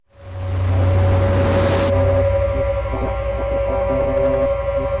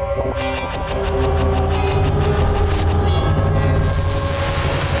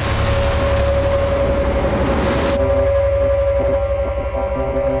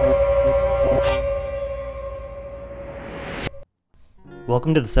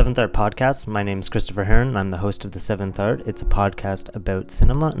Welcome to the Seventh Art Podcast. My name is Christopher Heron, and I'm the host of the Seventh Art. It's a podcast about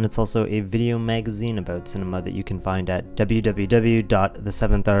cinema, and it's also a video magazine about cinema that you can find at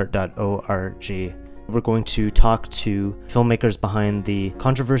www.theseventhart.org. We're going to talk to filmmakers behind the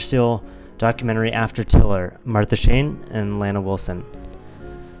controversial documentary After Tiller, Martha Shane and Lana Wilson.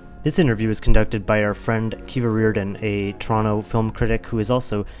 This interview is conducted by our friend Kiva Reardon, a Toronto film critic who is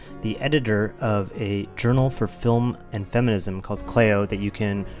also the editor of a journal for film and feminism called Cleo that you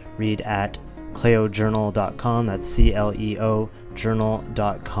can read at cleojournal.com. That's C-L-E-O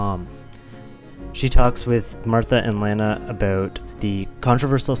journal.com. She talks with Martha and Lana about the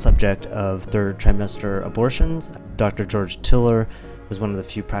controversial subject of third trimester abortions. Dr. George Tiller was one of the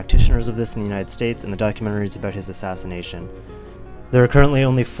few practitioners of this in the United States, and the documentary is about his assassination. There are currently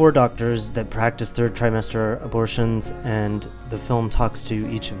only 4 doctors that practice third trimester abortions, and the film talks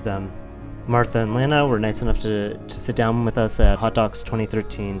to each of them. Martha and Lana were nice enough to sit down with us at Hot Docs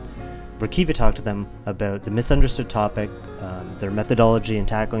 2013, where Kiva talked to them about the misunderstood topic, their methodology in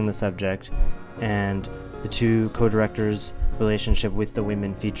tackling the subject, and the two co-directors' relationship with the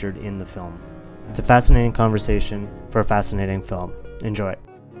women featured in the film. It's a fascinating conversation for a fascinating film. Enjoy.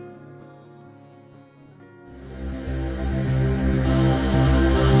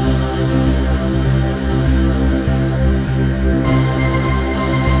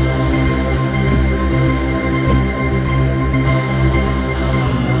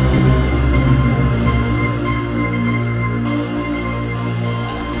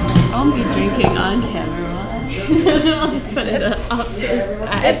 I'll just put it up to the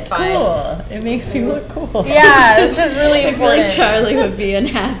side. It's cool. It makes you look cool. Yeah, it's just really important. I feel like Charlie would be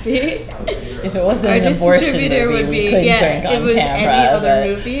unhappy if it wasn't an abortion movie. Would be, we couldn't drink on it was camera, any other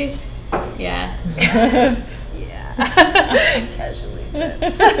movie. Yeah. Casually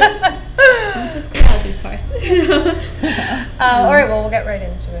sips. I'm just glad these parts. All right, well, we'll get right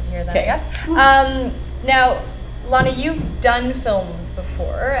into it here then, I guess. Now, Lana, you've done films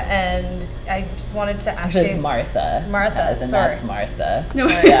before, and I just wanted to ask you. It's Martha. Martha, sorry. That's Martha. No,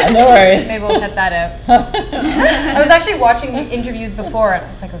 yeah, no worries. Maybe we'll cut that out. I was actually watching interviews before, and I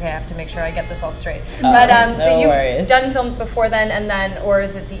was like, okay, I have to make sure I get this all straight. But so you've done films before then, and then, or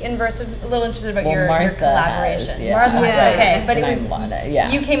is it the inverse? I was a little interested about your collaboration. Martha has, okay, but it was Lana,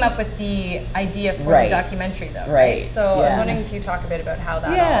 you came up with the idea for the documentary, though, right? So I was wondering if you talk a bit about how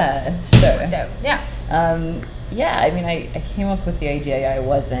that all worked out. Yeah. Yeah, I mean, I came up with the idea. I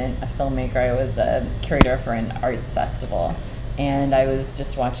wasn't a filmmaker. I was a curator for an arts festival. And I was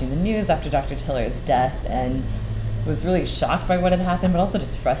just watching the news after Dr. Tiller's death and was really shocked by what had happened, but also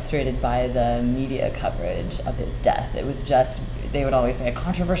just frustrated by the media coverage of his death. It was just, they would always say, a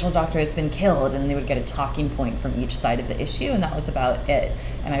controversial doctor has been killed, and they would get a talking point from each side of the issue, and that was about it.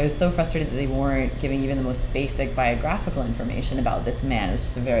 And I was so frustrated that they weren't giving even the most basic biographical information about this man. It was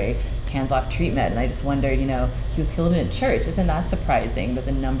just a very hands-off treatment, and I just wondered, he was killed in a church. Isn't that surprising that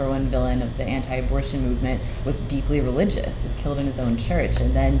the number one villain of the anti-abortion movement was deeply religious, was killed in his own church?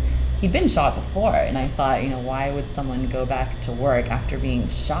 And then he'd been shot before, and I thought, why would someone go back to work after being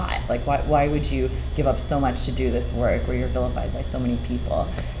shot? Like, why would you give up so much to do this work where you're vilified by so many people?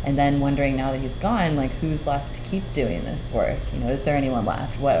 And then wondering, now that he's gone, like, who's left to keep doing this work? Is there anyone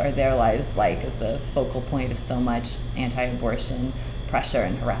left? What are their lives like as the focal point of so much anti-abortion pressure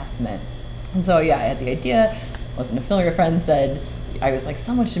and harassment? And so, I had the idea. Wasn't a film. Your friend said, I was like,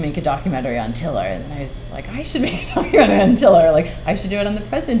 someone should make a documentary on Tiller. And then I was just like, I should make a documentary on Tiller. Like, I should do it on the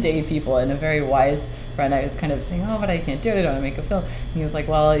present day people. And a very wise friend, I was kind of saying, but I can't do it. I don't want to make a film. And he was like,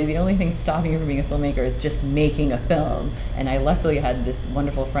 well, the only thing stopping you from being a filmmaker is just making a film. And I luckily had this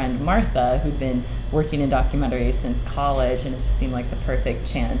wonderful friend, Martha, who'd been working in documentaries since college. And it just seemed like the perfect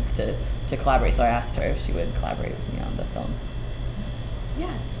chance to collaborate. So I asked her if she would collaborate with me on the film.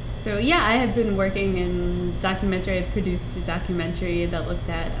 Yeah. So I had been working in documentary. I produced a documentary that looked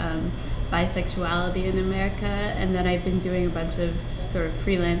at bisexuality in America, and then I've been doing a bunch of sort of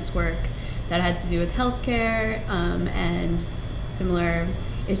freelance work that had to do with healthcare and similar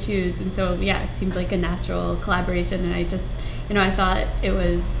issues. And so it seemed like a natural collaboration, and I just I thought it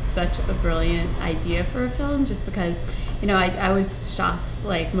was such a brilliant idea for a film, just because I was shocked,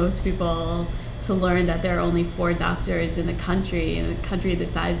 like most people, to learn that there are only 4 doctors in a country the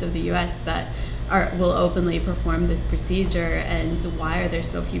size of the U.S. that will openly perform this procedure, and why are there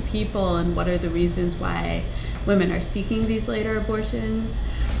so few people, and what are the reasons why women are seeking these later abortions.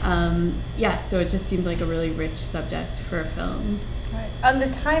 So it just seemed like a really rich subject for a film. Right. The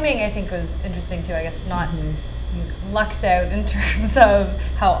timing, I think, was interesting too. I guess not you lucked out in terms of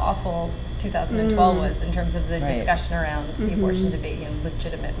how awful 2012 was in terms of the discussion around the abortion debate,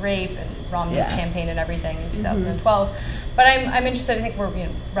 legitimate rape and Romney's campaign and everything in 2012. But I'm interested, I think we're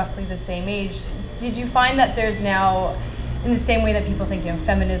roughly the same age. Did you find that there's now, in the same way that people think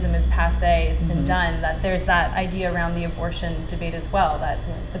feminism is passé, it's been done, that there's that idea around the abortion debate as well, that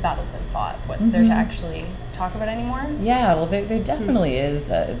the battle's been fought? What's there to actually talk about anymore? Yeah, well, there definitely is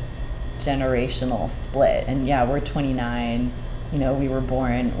a generational split. And we're 29. When we were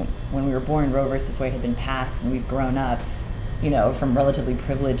born, Roe versus Wade had been passed, and we've grown up, from relatively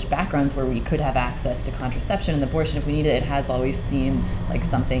privileged backgrounds where we could have access to contraception and abortion if we needed it. It has always seemed like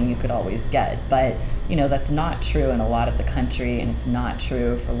something you could always get. But, that's not true in a lot of the country, and it's not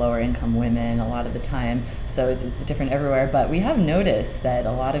true for lower income women a lot of the time. So it's different everywhere. But we have noticed that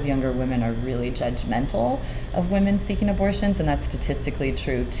a lot of younger women are really judgmental of women seeking abortions, and that's statistically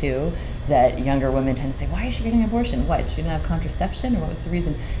true too, that younger women tend to say, why is she getting an abortion? What, she didn't have contraception, or what was the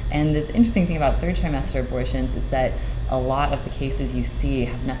reason? And the interesting thing about third trimester abortions is that a lot of the cases you see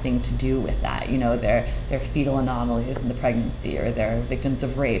have nothing to do with that. They're fetal anomalies in the pregnancy, or they're victims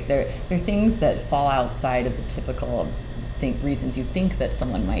of rape. They're things that fall outside of the typical reasons you think that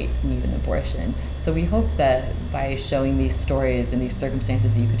someone might need an abortion. So we hope that by showing these stories and these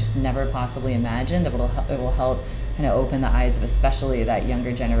circumstances that you could just never possibly imagine, that it will help kind of open the eyes of especially that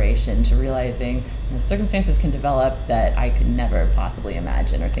younger generation to realizing circumstances can develop that I could never possibly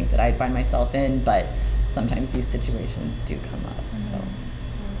imagine or think that I'd find myself in, but sometimes these situations do come up. So.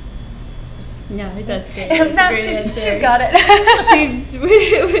 Yeah, I think that's good. She's got it.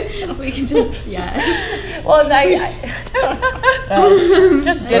 We can just, Well,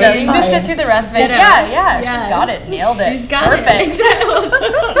 just ditto. You can just sit through the rest of it. Yeah, she's got it. Nailed it. She's got Perfect.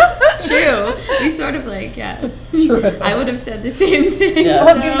 it. True. We sort of True. I would have said the same thing. Yeah.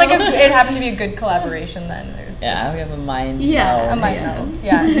 Well, it seems like it happened to be a good collaboration then. We have a mind meld. A mind meld.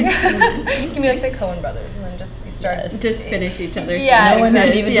 Yeah. You can be like the Coen brothers, and then you start just finish each other's. No one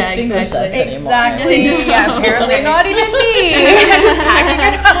can even distinguish us anymore. Exactly. Apparently not even me. Just hacking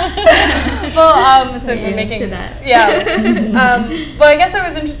it up. Well, so we're making to that. But I guess I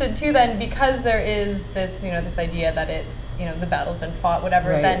was interested too. Then, because there is this, this idea that it's, the battle's been fought,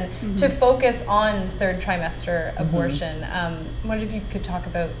 whatever. Right. Then to focus on third trimester abortion. What if you could talk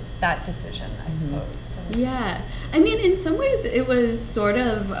about that decision? I suppose. Yeah. I mean, in some ways, it was sort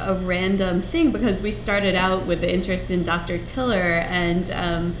of a random thing because we started out with the interest in Dr. Tiller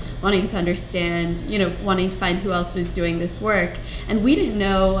and wanting to understand, wanting to find who else was doing this work. And we didn't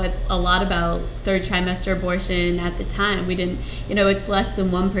know a lot about third trimester abortion at the time. We didn't, it's less than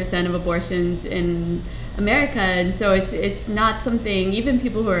 1% of abortions in America. And so it's not something, even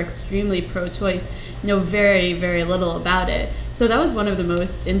people who are extremely pro-choice know very, very little about it. So that was one of the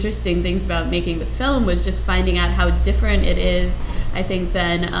most interesting things about making the film, was just finding out how different it is, I think,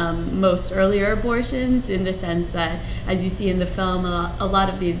 than most earlier abortions, in the sense that, as you see in the film, a lot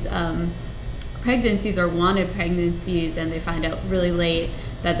of these pregnancies are wanted pregnancies, and they find out really late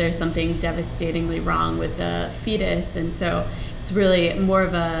that there's something devastatingly wrong with the fetus. And so it's really more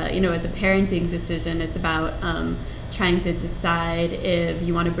of a, as a parenting decision, it's about trying to decide if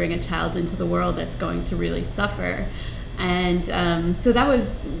you want to bring a child into the world that's going to really suffer. And so that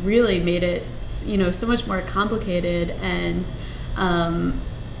was really made it, so much more complicated. And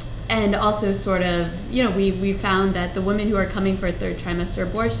also sort of, we found that the women who are coming for third trimester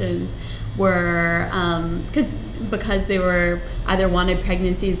abortions were, because they were either wanted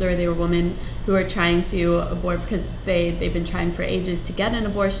pregnancies, or they were women who are trying to abort because they've been trying for ages to get an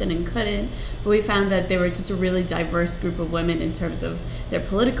abortion and couldn't. But we found that they were just a really diverse group of women in terms of their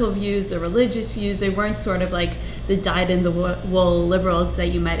political views, their religious views. They weren't sort of like the dyed-in-the-wool liberals that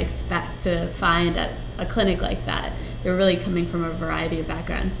you might expect to find at a clinic like that. They were really coming from a variety of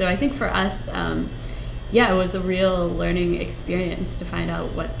backgrounds. So I think for us, it was a real learning experience to find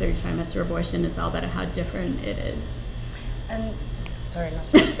out what third trimester abortion is all about and how different it is. And sorry.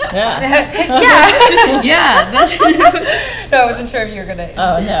 That's No, I wasn't sure if you were gonna.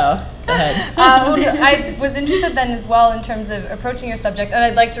 Oh no, go ahead. I was interested then as well in terms of approaching your subject, and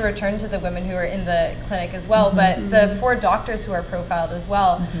I'd like to return to the women who are in the clinic as well. But the 4 doctors who are profiled as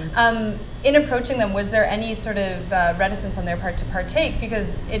well. In approaching them, was there any sort of reticence on their part to partake?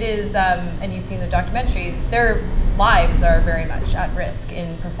 Because it is, and you see in the documentary, their lives are very much at risk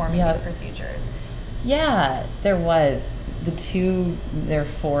in performing these procedures. Yeah, there was. There are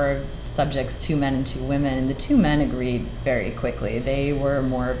 4 subjects, 2 men and 2 women, and the 2 men agreed very quickly. They were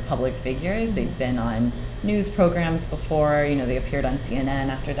more public figures. They'd been on news programs before, they appeared on CNN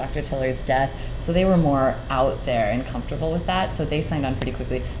after Dr. Tiller's death, so they were more out there and comfortable with that, so they signed on pretty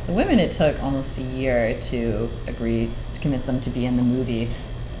quickly. The women, it took almost a year to agree, to convince them to be in the movie.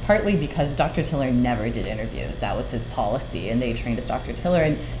 partly because Dr. Tiller never did interviews. That was his policy, and they trained with Dr. Tiller.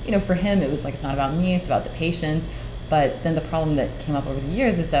 And, you know, for him, it was like, it's not about me, it's about the patients. But then the problem that came up over the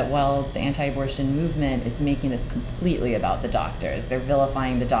years is that, well, the anti-abortion movement is making this completely about the doctors. They're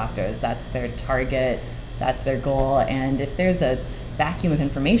vilifying the doctors. That's their target. That's their goal. And if there's a vacuum of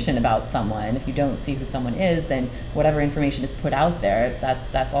information about someone, if you don't see who someone is, then whatever information is put out there,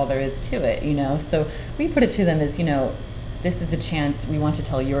 that's all there is to it, you know? So we put it to them as, you know, this is a chance. We want to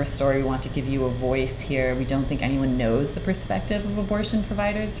tell your story. We want to give you a voice here. We don't think anyone knows the perspective of abortion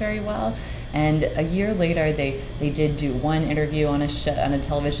providers very well. And a year later, they did do one interview on a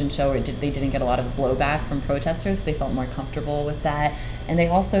television show where they didn't get a lot of blowback from protesters. They felt more comfortable with that. And they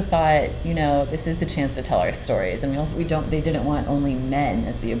also thought, you know, this is the chance to tell our stories. And they didn't want only men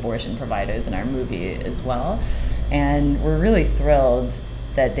as the abortion providers in our movie as well. And we're really thrilled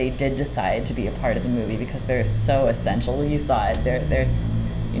that they did decide to be a part of the movie because they're so essential. You saw it. They're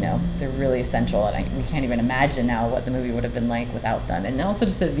really essential, and we can't even imagine now what the movie would have been like without them. And also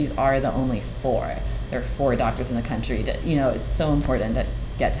just that these are the only 4. There are 4 doctors in the country. It's so important to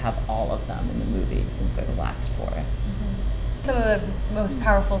get to have all of them in the movie since they're the last 4. Some of the most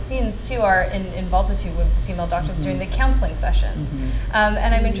powerful scenes too are involve the 2 female doctors during the counseling sessions,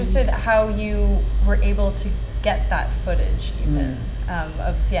 and I'm interested how you were able to get that footage even.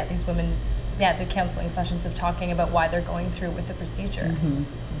 Of these women, the counseling sessions of talking about why they're going through with the procedure.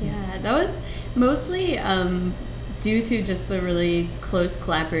 Yeah, that was mostly due to just the really close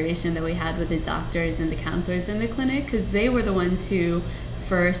collaboration that we had with the doctors and the counselors in the clinic, because they were the ones who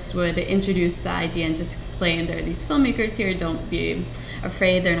first would introduce the idea and just explain there are these filmmakers here, don't be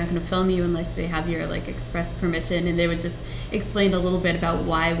afraid, they're not going to film you unless they have your express permission, and they would just explain a little bit about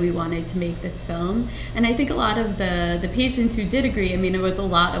why we wanted to make this film. And I think a lot of the patients who did agree, I mean, it was a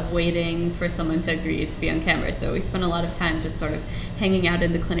lot of waiting for someone to agree to be on camera, so we spent a lot of time just sort of hanging out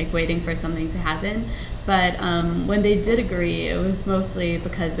in the clinic waiting for something to happen. But when they did agree, it was mostly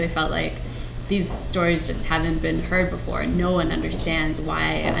because they felt like these stories just haven't been heard before. No one understands why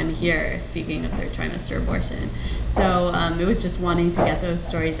I'm here seeking a third trimester abortion. So it was just wanting to get those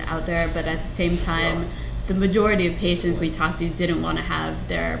stories out there, but at the same time, the majority of patients we talked to didn't want to have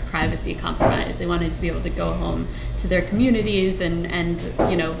their privacy compromised. They wanted to be able to go home to their communities and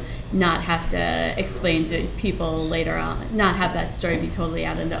not have to explain to people later on, not have that story be totally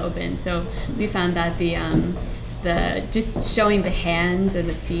out in the open. So we found that the just showing the hands and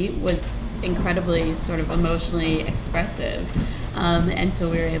the feet was incredibly sort of emotionally expressive, and so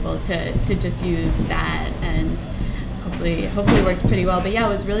we were able to just use that, and hopefully worked pretty well. But yeah, it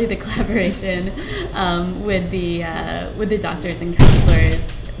was really the collaboration with the doctors and counselors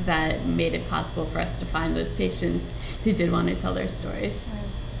that made it possible for us to find those patients who did want to tell their stories.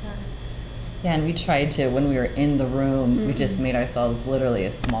 Yeah, and we tried to, when we were in the room, we just made ourselves literally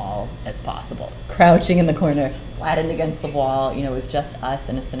as small as possible. Crouching in the corner, flattened against the wall. It was just us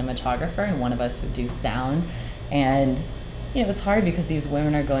and a cinematographer, and one of us would do sound. And, it was hard because these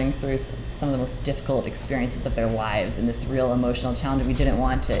women are going through some of the most difficult experiences of their lives and this real emotional challenge. We didn't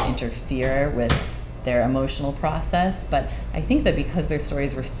want to interfere with their emotional process, but I think that because their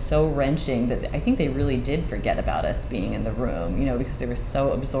stories were so wrenching that I think they really did forget about us being in the room, because they were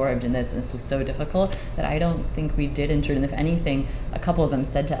so absorbed in this and this was so difficult that I don't think we did intrude. And if anything, a couple of them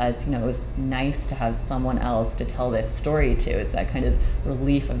said to us, it was nice to have someone else to tell this story to. It's that kind of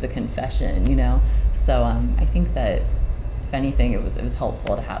relief of the confession, So I think that if anything, it was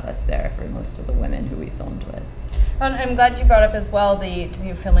helpful to have us there for most of the women who we filmed with. And I'm glad you brought up as well the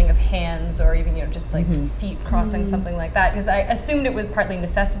filming of hands, or even just like feet crossing, something like that, because I assumed it was partly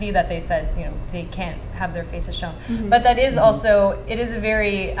necessity that they said they can't have their faces shown, but that is also it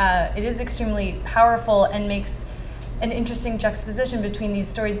is extremely powerful and makes an interesting juxtaposition between these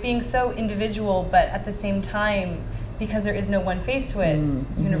stories being so individual, but at the same time, because there is no one face to it,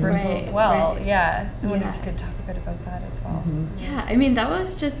 universal as well. Right. Yeah, I wonder if you could talk a bit about that as well. Yeah, I mean, that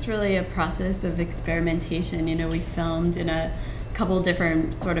was just really a process of experimentation. We filmed in a couple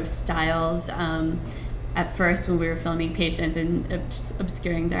different sort of styles. At first, when we were filming patients and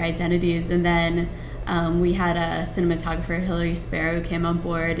obscuring their identities, and then we had a cinematographer, Hillary Sparrow, who came on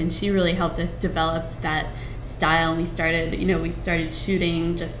board, and she really helped us develop that style. And we started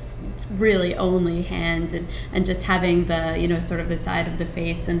shooting just really only hands and just having the sort of the side of the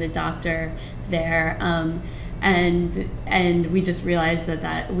face and the doctor there, and we just realized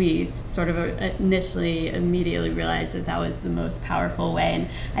that we sort of immediately realized that was the most powerful way. And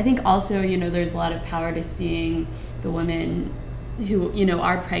I think also there's a lot of power to seeing the women who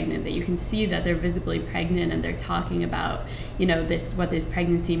are pregnant, that you can see that they're visibly pregnant and they're talking about what this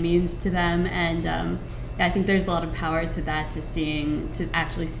pregnancy means to them, and I think there's a lot of power to that, to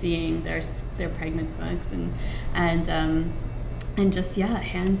actually seeing their pregnant stomachs, and just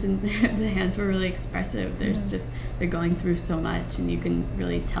hands, and the hands were really expressive. They're going through so much, and you can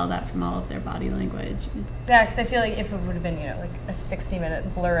really tell that from all of their body language. Yeah, because I feel like if it would have been like a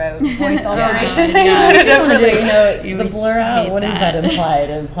 60-minute blur out voice alteration thing, would have really the blur out. What does that imply?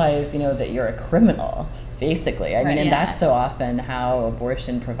 It implies that you're a criminal. Basically, I mean, and that's so often how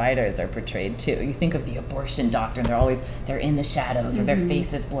abortion providers are portrayed too. You think of the abortion doctor, and they're in the shadows, or their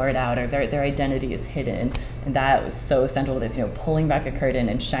face is blurred out, or their identity is hidden, and that was so central to this. Pulling back a curtain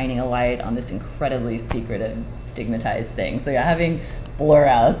and shining a light on this incredibly secretive, stigmatized thing. So having blur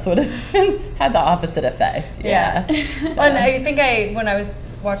outs would have had the opposite effect. Yeah. Well, and I think when I was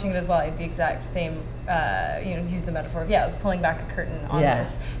watching it as well, I had the exact same. Use the metaphor of I was pulling back a curtain on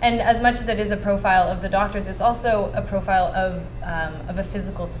this. And as much as it is a profile of the doctors, it's also a profile of a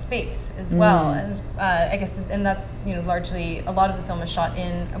physical space as well. And I guess, and that's largely a lot of the film is shot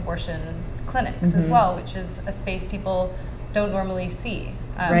in abortion clinics as well, which is a space people don't normally see,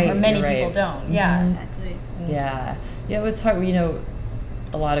 or many people don't. Yeah, exactly. It was hard.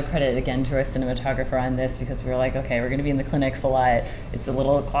 A lot of credit again to our cinematographer on this, because we were like, okay, we're going to be in the clinics a lot. It's a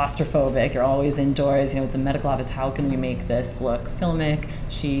little claustrophobic. You're always indoors. It's a medical office. How can we make this look filmic?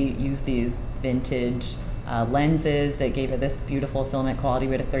 She used these vintage lenses that gave it this beautiful filmic quality.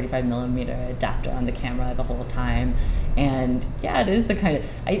 We had a 35 millimeter adapter on the camera the whole time. And it is the kind of,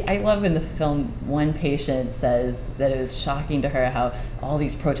 I love in the film, one patient says that it was shocking to her how all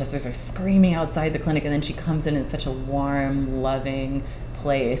these protesters are screaming outside the clinic, and then she comes in such a warm, loving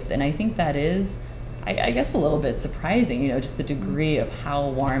place. And I think that is, I guess, a little bit surprising, just the degree of how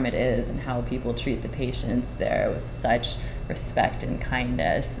warm it is and how people treat the patients there with such respect and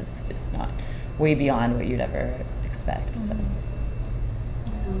kindness. It's just not way beyond what you'd ever expect. So.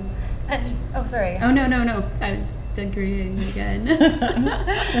 Sorry. Oh, no. I was just agreeing again.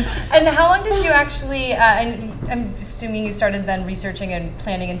 And how long did you actually, and I'm assuming you started then researching and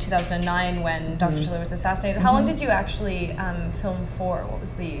planning in 2009 when Dr. Tiller was assassinated. How long did you actually film for? What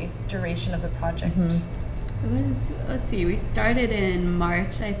was the duration of the project? It was, let's see, we started in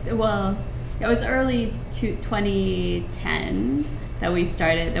March. It was early 2010 that we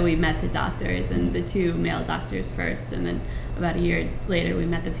met the doctors, and the two male doctors first, and then about a year later we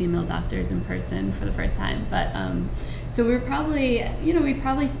met the female doctors in person for the first time. But so we were probably, we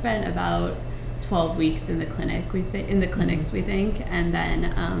probably spent about 12 weeks in the clinic, we think, and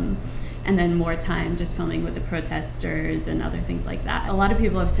then more time just filming with the protesters and other things like that. A lot of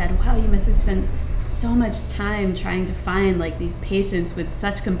people have said, wow, you must have spent so much time trying to find these patients with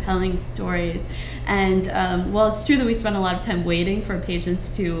such compelling stories. And it's true that we spent a lot of time waiting for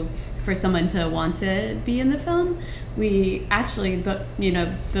for someone to want to be in the film. We actually,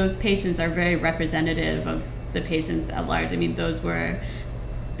 those patients are very representative of the patients at large. I mean,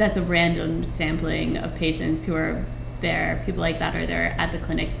 that's a random sampling of patients who are there. People like that are there at the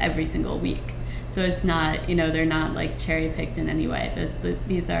clinics every single week. So it's not, they're not cherry picked in any way.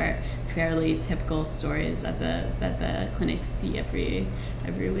 These are fairly typical stories that the clinics see every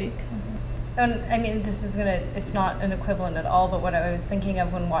week. And I mean, it's not an equivalent at all, but what I was thinking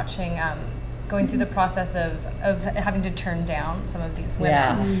of when watching, going through the process of having to turn down some of these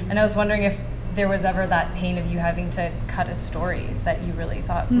women. And I was wondering if there was ever that pain of you having to cut a story that you really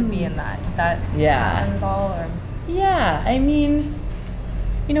thought would be in that. Did that happen at all? Or? Yeah, I mean,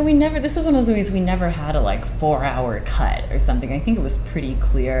 this is one of those movies we never had a 4-hour cut or something. I think it was pretty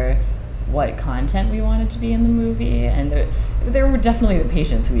clear what content we wanted to be in the movie, and there were definitely the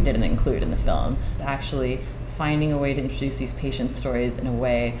patients who we didn't include in the film. Actually finding a way to introduce these patient stories in a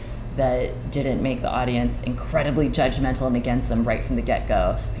way that didn't make the audience incredibly judgmental and against them right from the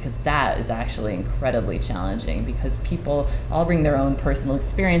get-go, because that is actually incredibly challenging, because people all bring their own personal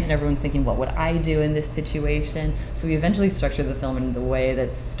experience and everyone's thinking, what would I do in this situation? So we eventually structured the film in the way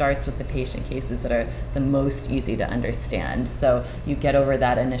that starts with the patient cases that are the most easy to understand. So you get over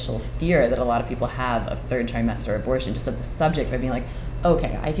that initial fear that a lot of people have of third trimester abortion, just of the subject, by being like,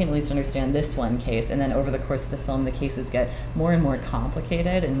 okay, I can at least understand this one case. And then over the course of the film, the cases get more and more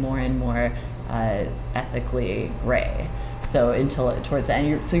complicated and more ethically gray. So until towards the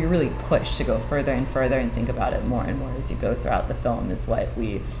end, you're really pushed to go further and further and think about it more and more as you go throughout the film, is what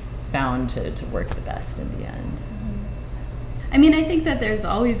we found to work the best in the end. I mean, I think that there's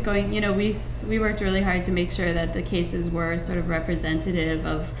always going, we worked really hard to make sure that the cases were sort of representative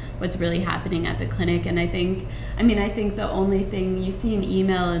of what's really happening at the clinic. And I think the only thing you see an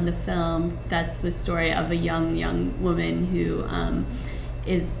email in the film, that's the story of a young woman who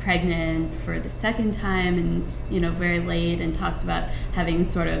is pregnant for the second time, and very late, and talks about having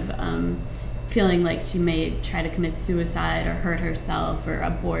sort of feeling like she may try to commit suicide or hurt herself or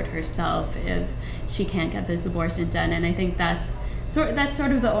abort herself if she can't get this abortion done. And I think that's sort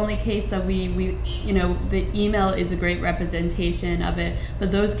of the only case that we the email is a great representation of it,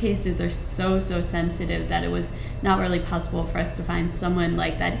 but those cases are so sensitive that it was not really possible for us to find someone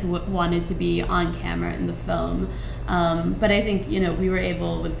like that who wanted to be on camera in the film. But I think we were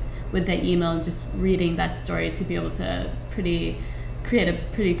able with the email and just reading that story to be able to create a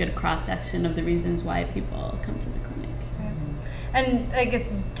pretty good cross section of the reasons why people come to the clinic. And it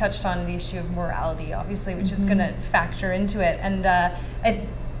gets touched on the issue of morality, obviously, which is going to factor into it. And I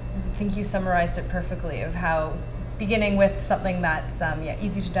think you summarized it perfectly, of how beginning with something that's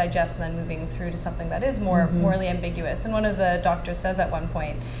easy to digest and then moving through to something that is more morally ambiguous. And one of the doctors says at one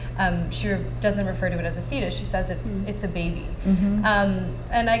point, she doesn't refer to it as a fetus, she says it's a baby.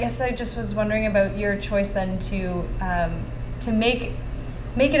 And I guess I just was wondering about your choice then to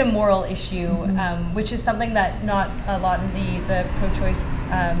make it a moral issue, which is something that not a lot in the pro-choice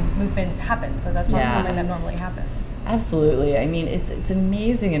movement happens. So that's not something that normally happens. Absolutely. I mean, it's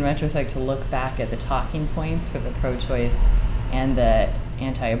amazing in retrospect to look back at the talking points for the pro-choice and the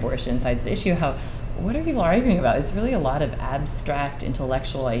anti-abortion sides of the issue. What are people arguing about? It's really a lot of abstract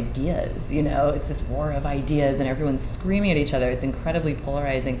intellectual ideas. It's this war of ideas and everyone's screaming at each other. It's incredibly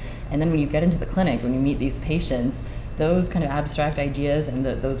polarizing. And then when you get into the clinic, when you meet these patients, those kind of abstract ideas and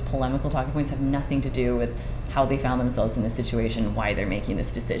those polemical talking points have nothing to do with how they found themselves in this situation, why they're making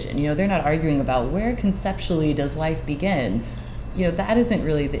this decision. They're not arguing about where conceptually does life begin. That isn't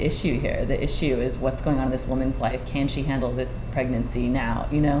really the issue here. The issue is what's going on in this woman's life. Can she handle this pregnancy now?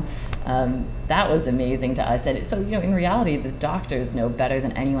 That was amazing to us. And so, in reality, the doctors know better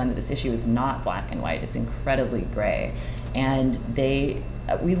than anyone that this issue is not black and white. It's incredibly gray. And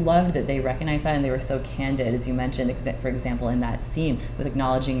we loved that they recognized that, and they were so candid, as you mentioned, for example, in that scene, with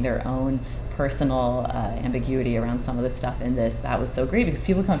acknowledging their own personal ambiguity around some of the stuff in this. That was so great, because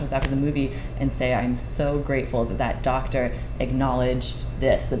people come to us after the movie and say, I'm so grateful that doctor acknowledged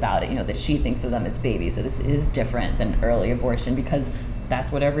this about it, that she thinks of them as babies, so this is different than early abortion, because that's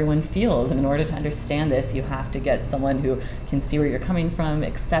what everyone feels. And in order to understand this, you have to get someone who can see where you're coming from,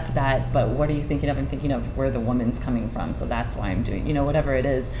 accept that, but what are you thinking of? I'm thinking of where the woman's coming from, so that's why I'm doing, whatever it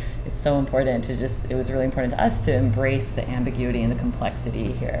is. It's so important it was really important to us to embrace the ambiguity and the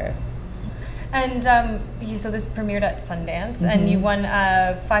complexity here. And so this premiered at Sundance, and you won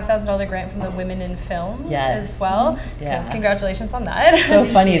a $5,000 grant from the Women in Film as well. Yeah. Congratulations on that. So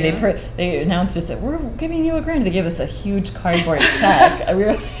funny. They announced us that we're giving you a grant. They gave us a huge cardboard check. It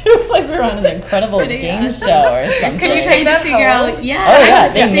was like we were on an incredible game show or something. Could you take that figure out? Oh yeah,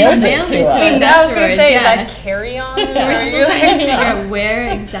 they mailed it to us. I was going to say, is that carry-on? So we're still trying to figure out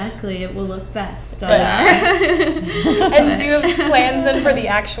where exactly it will look best on our. And do you have plans then for the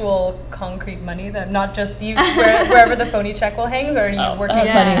actual concrete money, that not just wherever the phony check will hang, or are you working?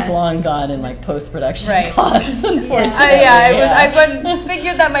 That money's long gone in post-production costs, unfortunately. I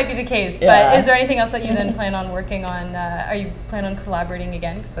figured that might be the case. But is there anything else that you then plan on working on? Are you plan on collaborating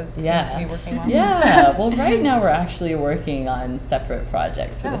again? Because that seems to be working on. Yeah. Well, right now we're actually working on separate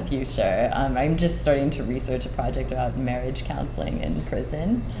projects for the future. I'm just starting to research a project about marriage counseling in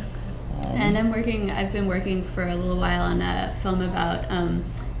prison. And I've been working for a little while on a film about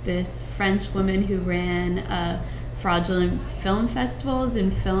this French woman who ran fraudulent film festivals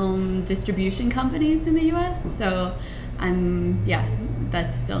and film distribution companies in the U.S. So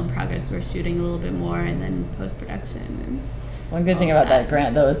that's still in progress. We're shooting a little bit more, and then post-production. And one good thing about that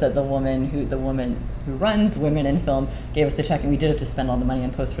grant, though, is that the woman who runs Women in Film gave us the check, and we did have to spend all the money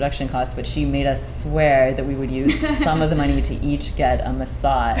on post-production costs, but she made us swear that we would use some of the money to each get a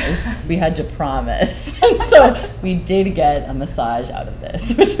massage. We had to promise. And so we did get a massage out of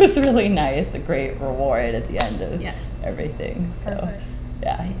this, which was really nice, a great reward at the end of everything. So. Perfect.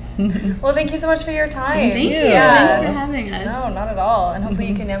 Yeah. Well, thank you so much for your time. Thank you. Yeah. Thanks for having us. No, not at all. And hopefully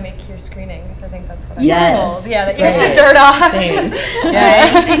you can now make your screening, because I think that's what I was told. Yeah, that you have to dirt off. Thanks.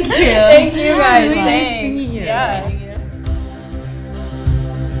 Yeah. Thank you. Thank you guys. Really nice to Thanks.